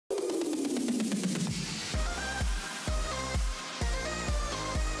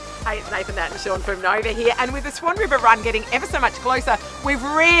Hey, it's Nathan, Nat and Shaun from Nova here, and with the Swan River Run getting ever so much closer, we've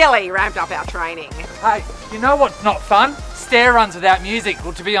really ramped up our training. Hey, you know what's not fun? Stair runs without music.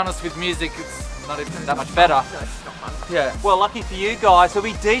 Well, to be honest, with music, it's not even that much better. No, it's not fun. Yeah. Well, lucky for you guys, there'll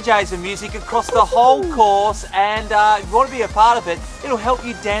be DJs and music across the whole course, and if you want to be a part of it, it'll help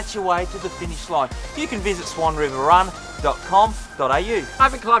you dance your way to the finish line. You can visit swanriverrun.com.au. I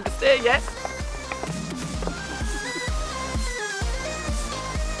haven't climbed a stair yet.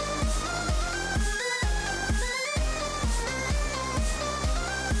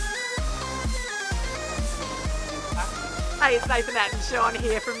 Hey, it's Nathan, Nat and Shaun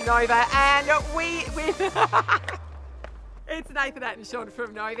here from Nova, and it's Nathan, Nat and Shaun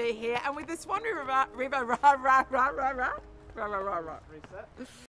from Nova here, and with the Swan River Run,